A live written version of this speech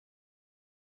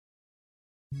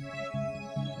Look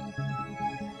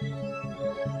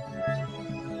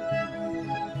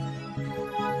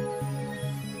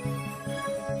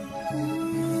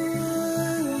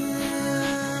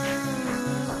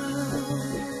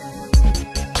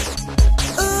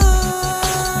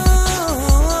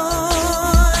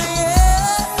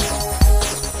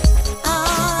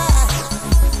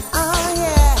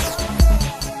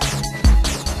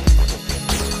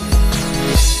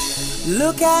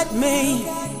at me,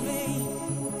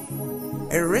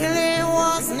 it really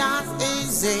was not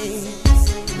easy,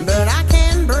 but I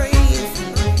can breathe,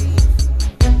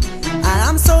 and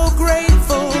I'm so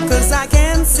grateful 'cause I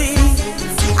can see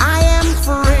I am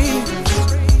free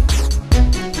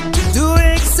to do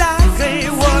exactly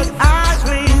what I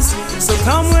please. So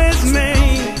come with me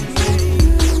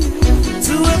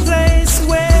to a place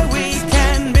where we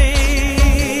can be.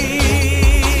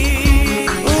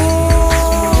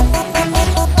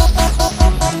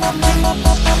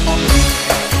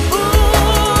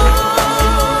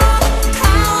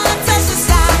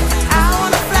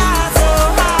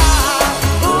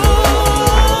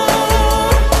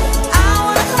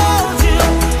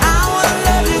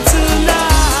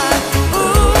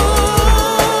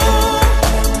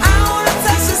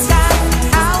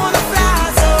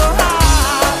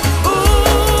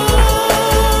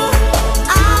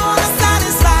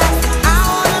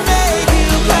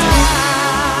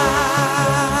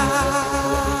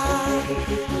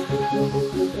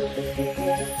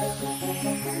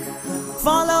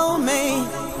 Follow me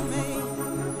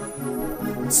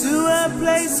to a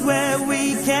place where we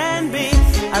can be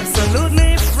absolute